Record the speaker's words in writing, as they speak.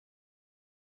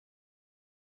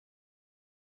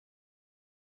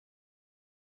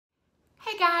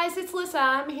Hey guys, it's Lisa.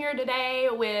 I'm here today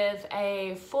with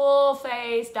a full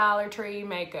face Dollar Tree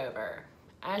makeover.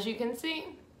 As you can see,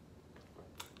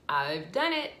 I've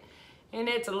done it and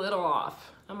it's a little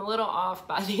off. I'm a little off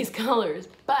by these colors,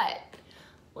 but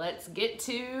let's get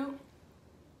to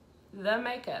the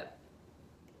makeup.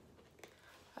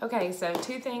 Okay, so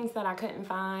two things that I couldn't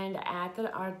find at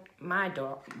my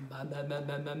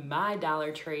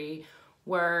Dollar Tree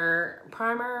were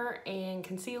primer and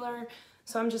concealer.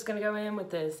 So I'm just gonna go in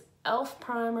with this e.l.f.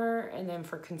 primer, and then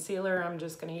for concealer, I'm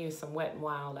just gonna use some Wet n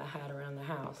Wild I had around the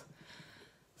house.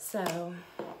 So,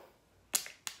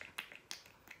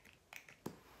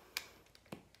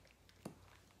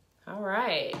 all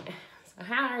right, so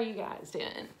how are you guys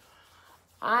doing?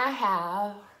 I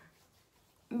have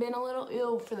been a little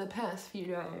ill for the past few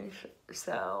days,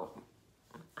 so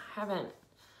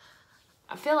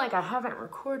I feel like I haven't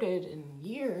recorded in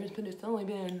years, but it's only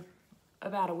been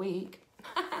about a week.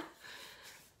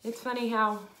 It's funny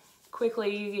how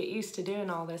quickly you get used to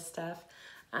doing all this stuff.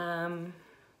 Oh,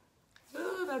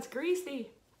 that's greasy.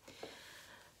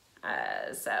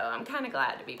 So I'm kind of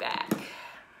glad to be back.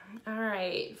 All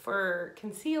right, for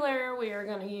concealer, we are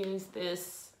gonna use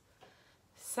this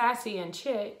Sassy and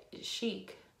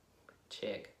Chic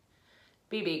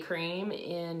BB cream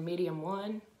in medium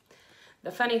 1.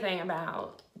 The funny thing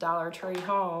about Dollar Tree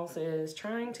hauls is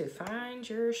trying to find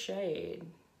your shade.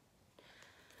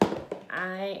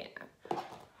 I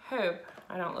hope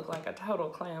I don't look like a total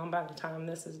clown by the time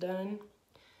this is done.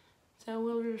 So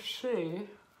we'll just see. I'm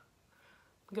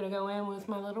gonna go in with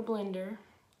my little blender.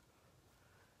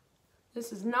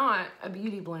 This is not a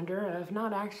beauty blender. I've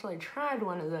not actually tried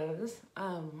one of those.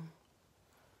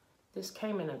 This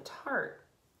came in a Tarte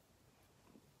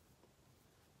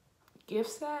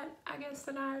gift set, I guess,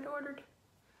 that I had ordered.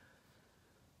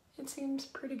 It seems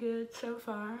pretty good so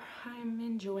far. I'm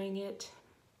enjoying it.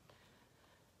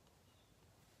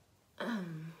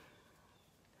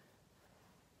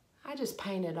 I just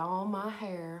painted all my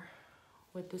hair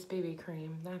with this BB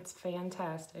cream. That's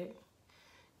fantastic,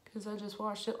 because I just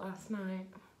washed it last night.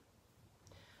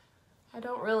 I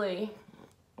don't really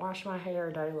wash my hair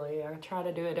daily. I try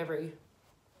to do it every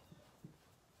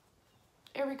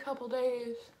couple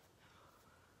days.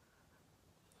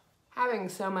 Having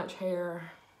so much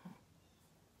hair,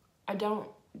 I don't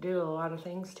do a lot of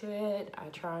things to it. I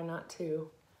try not to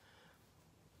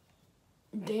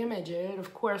damage it.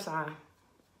 Of course, I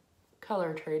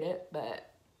color treat it,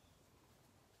 but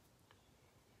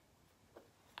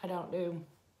I don't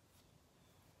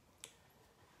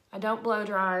blow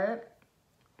dry it.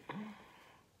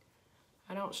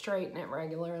 I don't straighten it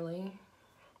regularly.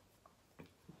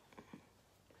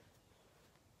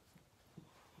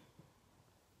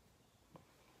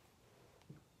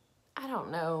 I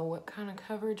don't know what kind of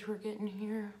coverage we're getting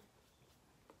here,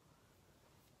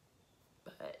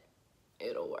 but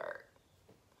it'll work.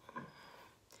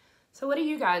 So what do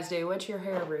you guys do? What's your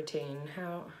hair routine?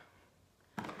 How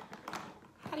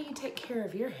do you take care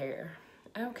of your hair?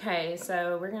 Okay,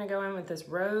 so we're gonna go in with this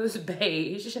rose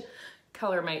beige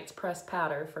Color Mates pressed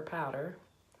powder for powder.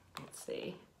 Let's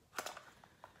see.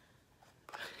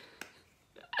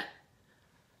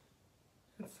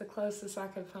 That's the closest I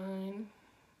could find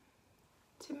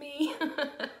to me.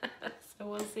 So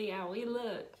we'll see how we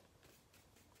look.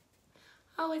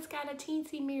 Oh, it's got a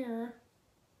teensy mirror.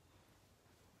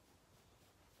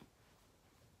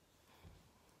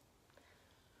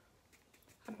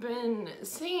 I've been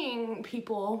seeing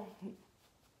people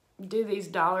do these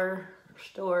Dollar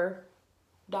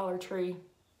Tree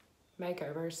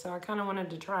makeovers, so I kind of wanted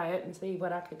to try it and see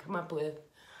what I could come up with.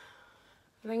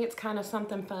 I think it's kind of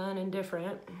something fun and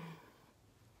different.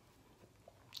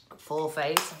 Full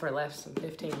face for less than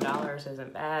 $15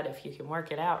 isn't bad if you can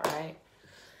work it out right.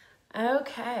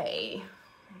 Okay,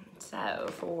 so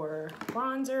for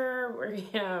bronzer, we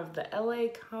have the LA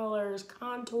Colors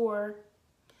Contour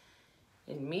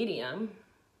in medium.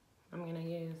 I'm gonna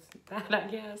use that, I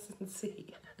guess, and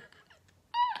see.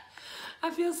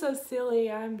 I feel so silly.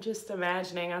 I'm just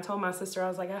imagining. I told my sister, I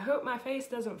was like, I hope my face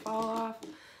doesn't fall off.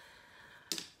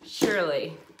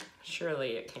 Surely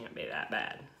it can't be that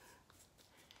bad.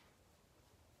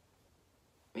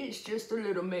 It's just a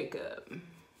little makeup.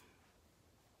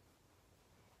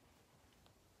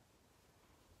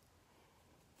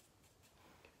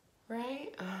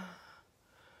 Right?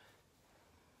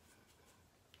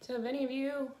 So have any of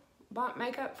you bought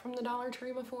makeup from the Dollar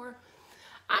Tree before?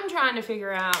 I'm trying to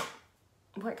figure out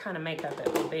what kind of makeup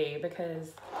it would be,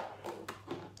 because,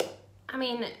 I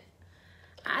mean,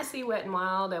 I see Wet n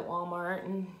Wild at Walmart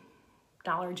and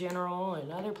Dollar General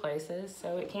and other places,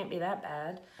 so it can't be that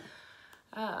bad.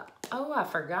 Oh, I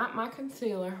forgot my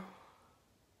concealer.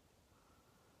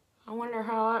 I wonder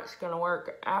how that's gonna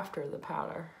work after the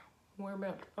powder. We're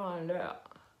about to find out.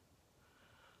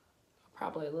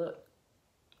 Probably look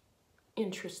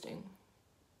interesting.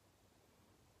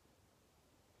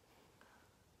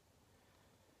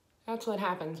 That's what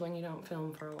happens when you don't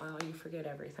film for a while. You forget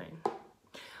everything.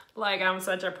 Like I'm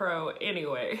such a pro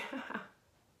anyway.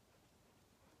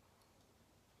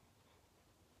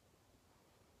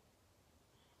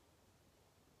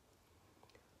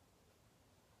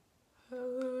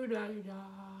 Oh, da, da.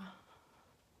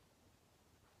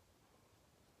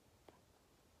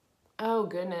 Oh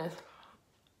goodness,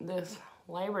 this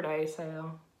Labor Day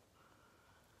sale.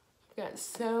 I've got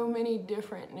so many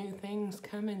different new things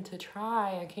coming to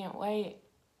try. I can't wait.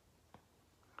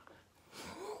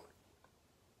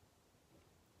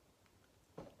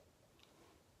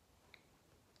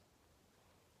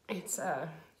 It's gonna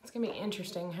be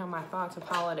interesting how my thoughts of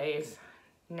holidays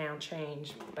now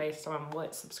change based on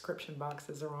what subscription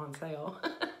boxes are on sale.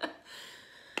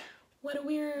 What a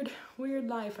weird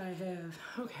life I have.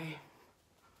 Okay.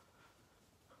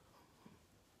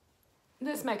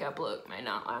 This makeup look may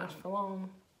not last for long,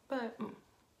 but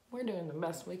we're doing the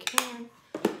best we can.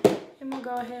 And we'll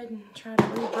go ahead and try to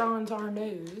rebronze our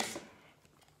nose.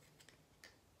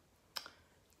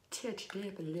 Touch it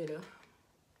up a little.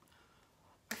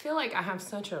 I feel like I have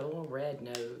such a little red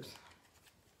nose.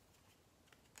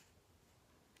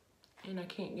 And I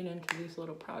can't get into these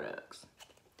little products.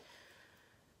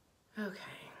 Okay.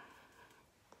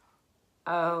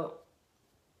 Oh.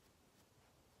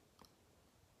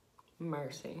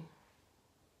 Mercy.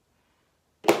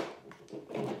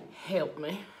 Help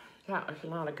me. That was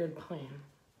not a good plan.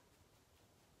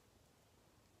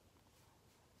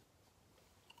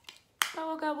 So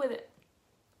we'll go with it.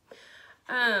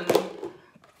 I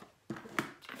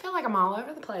feel like I'm all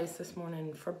over the place this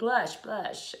morning for blush,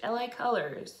 LA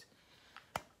Colors,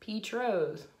 Peach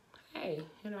Rose. Hey,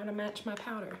 you know how to match my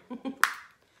powder.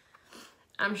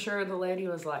 I'm sure the lady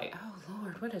was like, oh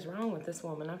Lord, what is wrong with this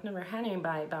woman? I've never had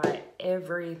anybody buy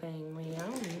everything we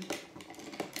own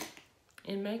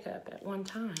in makeup at one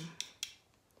time.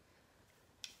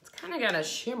 It's kind of got a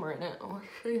shimmer in it. Let's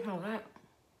see how that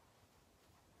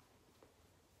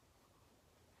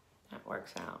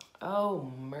works out.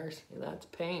 Oh mercy, that's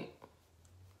pink.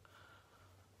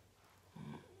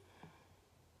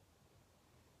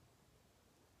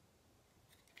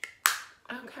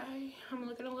 Okay, I'm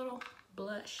looking a little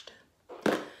blushed.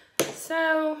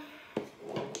 So,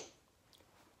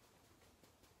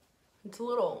 it's a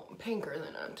little pinker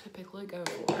than I typically go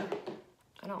for.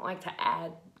 I don't like to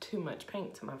add too much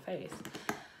pink to my face.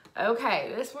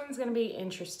 Okay, this one's gonna be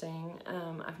interesting.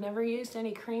 I've never used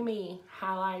any creamy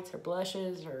highlights or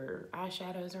blushes or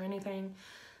eyeshadows or anything.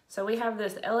 So we have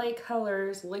this LA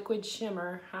Colors Liquid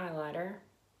Shimmer Highlighter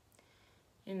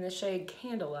in the shade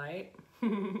Candlelight.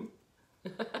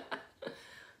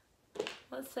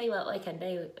 Let's see what we can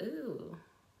do. Ooh.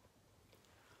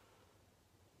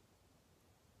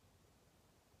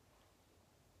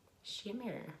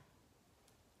 Shimmer.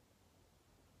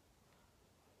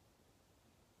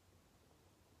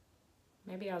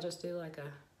 Maybe I'll just do like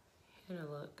a henna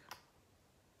look.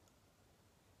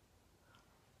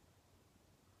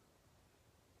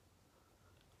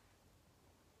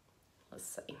 Let's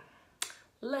see.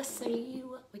 Let's see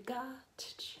what we got.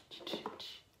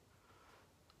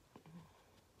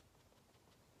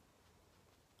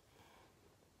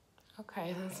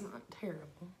 Okay, that's not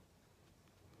terrible.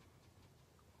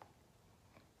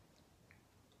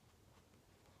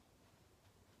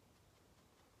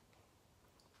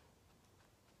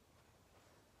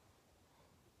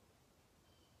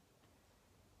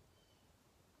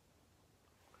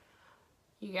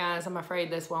 You guys, I'm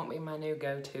afraid this won't be my new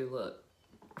go-to look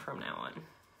from now on.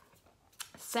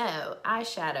 So,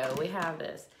 eyeshadow, we have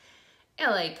this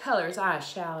LA Colors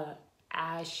eyeshadow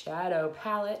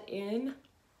palette in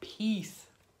Peace.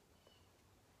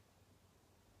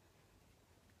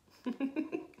 So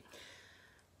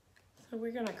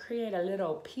we're gonna create a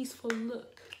little peaceful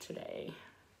look today.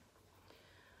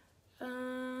 I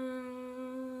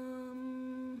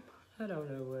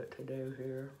don't know what to do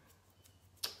here.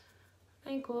 I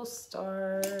think we'll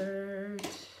start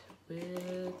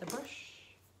with the brush.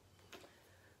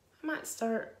 I might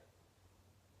start.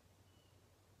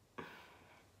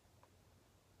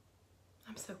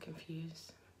 I'm so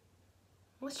confused.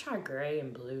 Let's try gray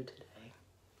and blue today.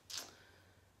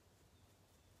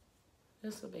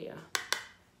 This will be a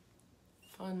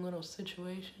fun little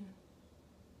situation.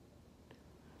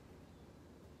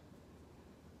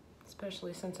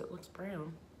 Especially since it looks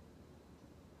brown.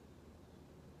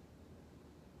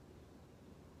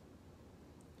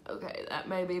 Okay, that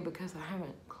may be because I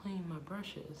haven't cleaned my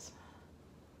brushes.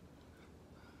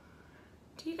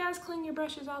 you guys clean your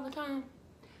brushes all the time?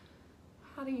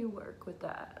 How do you work with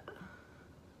that?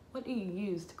 What do you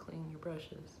use to clean your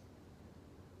brushes?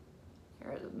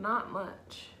 There is not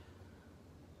much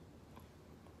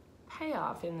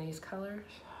payoff in these colors.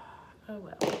 Oh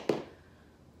well.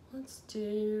 Let's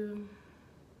do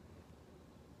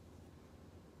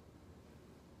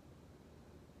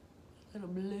a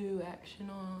little blue action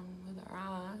on with our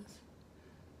eyes.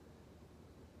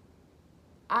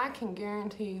 I can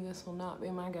guarantee this will not be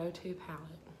my go-to palette.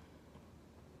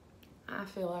 I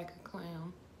feel like a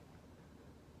clown.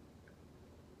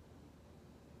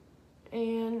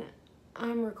 And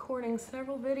I'm recording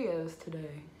several videos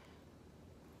today.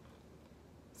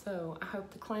 So I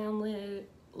hope the clown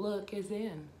look is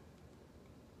in.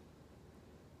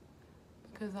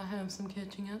 Because I have some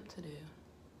catching up to do.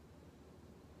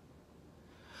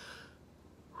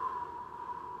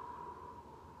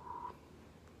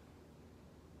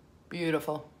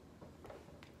 Beautiful.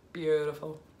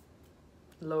 Beautiful.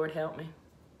 Lord help me.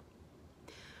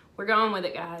 We're going with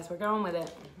it, guys. We're going with it.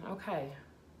 Okay.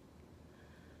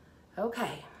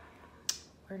 Okay.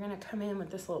 We're gonna come in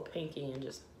with this little pinky and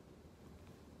just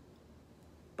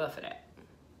buff it out.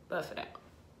 Buff it out.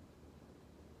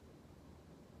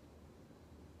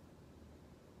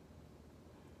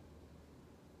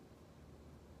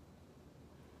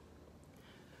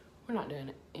 We're not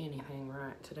doing anything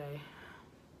right today.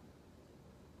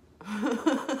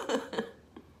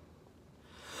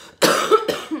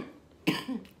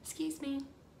 Excuse me.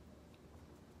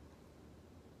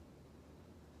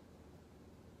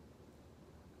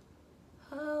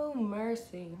 Oh,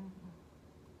 mercy.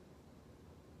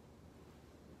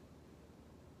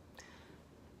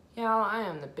 Y'all, I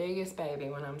am the biggest baby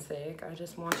when I'm sick. I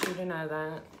just want you to know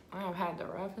that. I've had the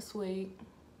roughest week.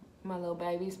 My little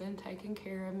baby's been taking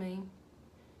care of me.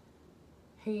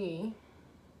 He's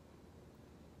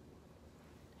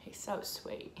so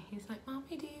sweet. He's like,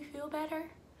 Mommy, do you feel better?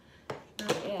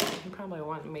 Not yet. He probably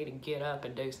wanted me to get up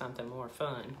and do something more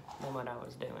fun than what I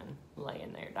was doing,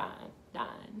 laying there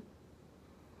dying.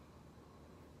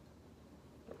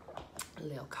 A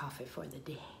little coffee for the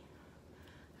day.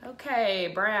 Okay,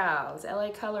 brows. LA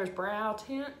Colors Brow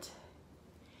Tint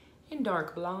in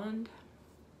dark blonde.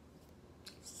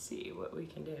 Let's see what we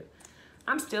can do.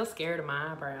 I'm still scared of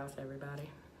my eyebrows, everybody.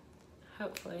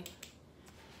 Hopefully.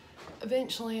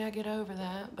 Eventually I get over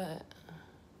that, but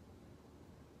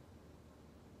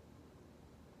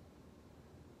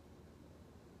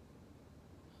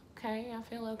okay, I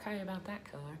feel okay about that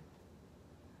color.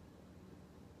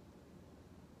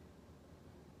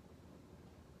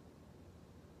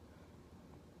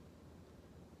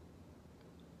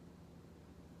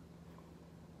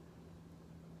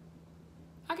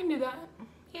 I can do that.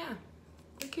 Yeah,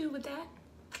 we're cool with that.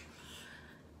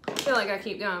 I feel like I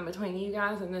keep going between you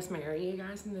guys and this mirror. You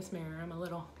guys and this mirror. I'm a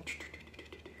little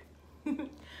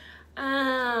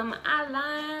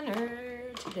eyeliner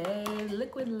today.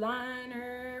 Liquid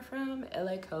liner from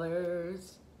LA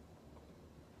Colors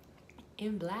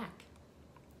in black.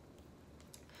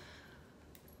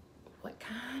 What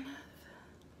kind of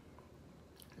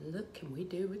look can we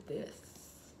do with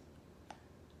this?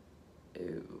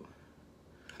 Ooh.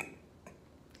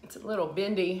 It's a little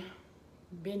bendy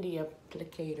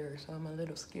applicator, so I'm a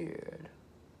little scared.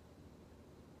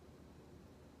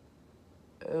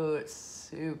 Oh, it's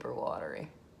super watery.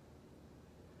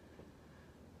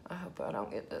 I hope I don't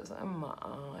get this in my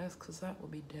eyes, because that will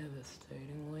be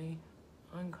devastatingly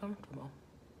uncomfortable.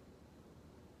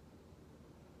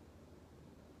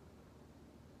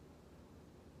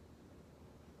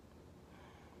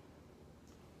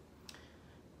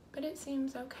 But it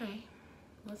seems okay.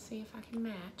 Let's see if I can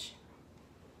match.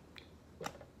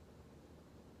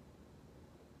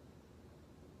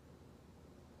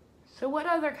 So what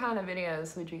other kind of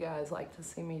videos would you guys like to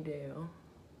see me do?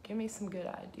 Give me some good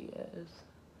ideas.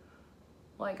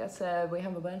 Like I said, we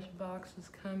have a bunch of boxes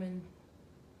coming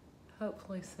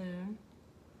hopefully soon.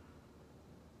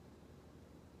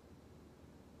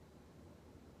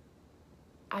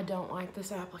 I don't like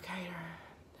this applicator.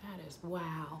 That is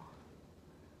wow.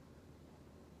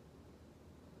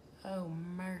 Oh,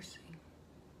 mercy.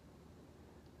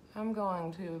 I'm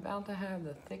about to have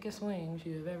the thickest wings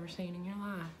you have ever seen in your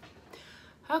life.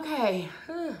 Okay.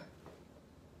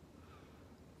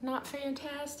 Not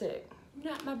fantastic.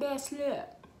 Not my best look.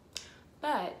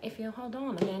 But if you'll hold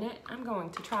on a minute, I'm going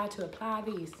to try to apply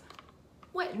these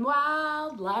Wet n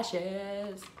Wild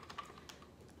lashes.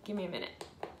 Give me a minute.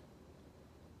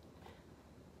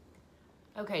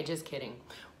 Okay, just kidding.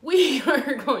 We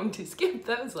are going to skip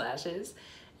those lashes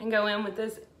and go in with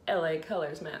this LA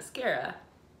Colors mascara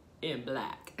in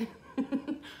black.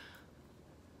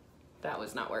 that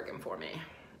was not working for me.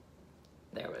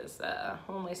 There was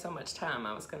only so much time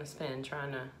I was gonna spend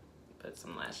trying to put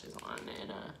some lashes on,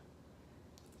 and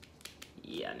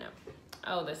yeah, no.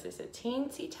 Oh, this is a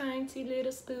teensy tiny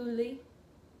little spoolie.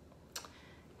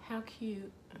 How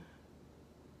cute.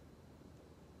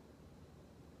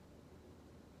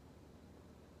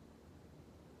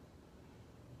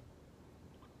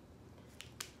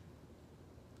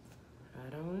 I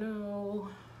don't know.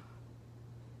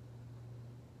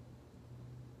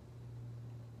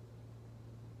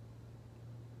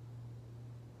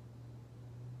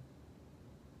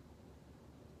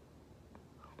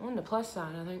 On the plus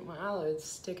side, I think my eyelid's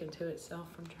sticking to itself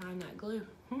from trying that glue.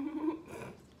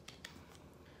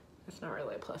 That's not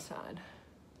really a plus side.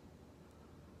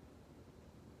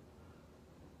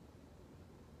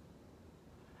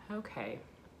 Okay.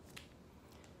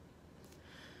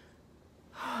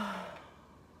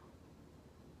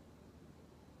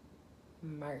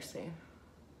 Mercy.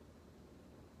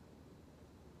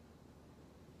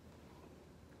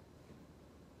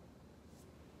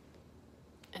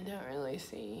 I don't really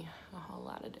see a whole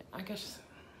lot of it. I guess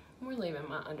we're leaving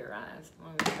my under eyes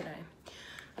alone today.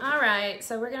 All right,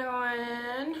 so we're gonna go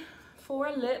in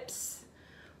for lips,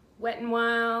 Wet n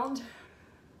Wild,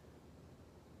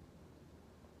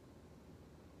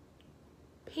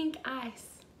 Pink Ice,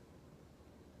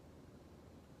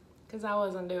 because I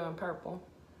wasn't doing purple.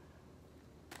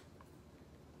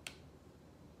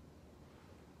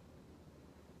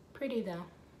 Pretty though.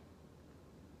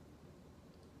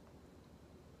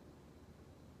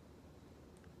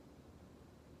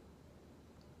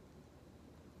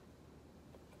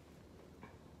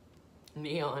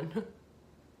 Neon.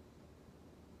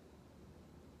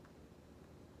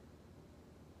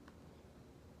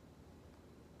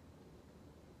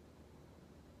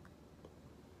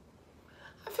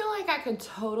 I feel like I could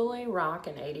totally rock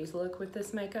an 80s look with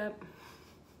this makeup.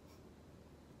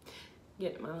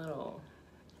 Get my little,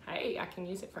 hey, I can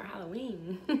use it for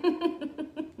Halloween.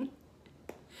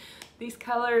 These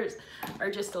colors are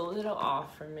just a little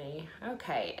off for me.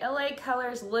 Okay, LA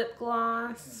Colors Lip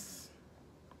Gloss.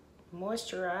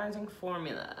 Moisturizing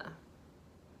formula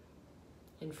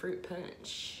in Fruit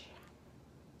Punch.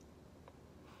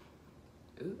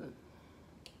 Ooh.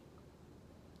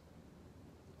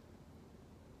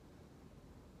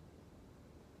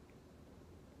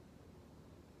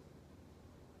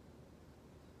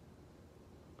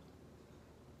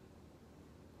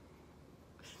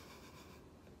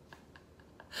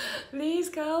 These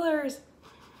colors.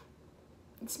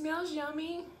 It smells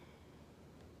yummy.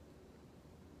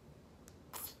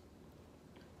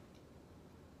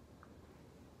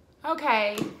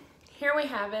 Okay, here we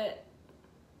have it.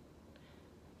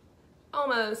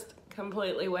 Almost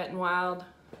completely Wet n Wild,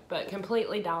 but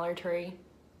completely Dollar Tree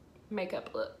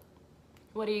makeup look.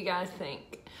 What do you guys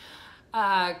think?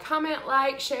 Comment,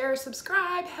 like, share,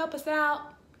 subscribe, help us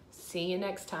out. See you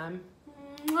next time.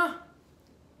 Mwah.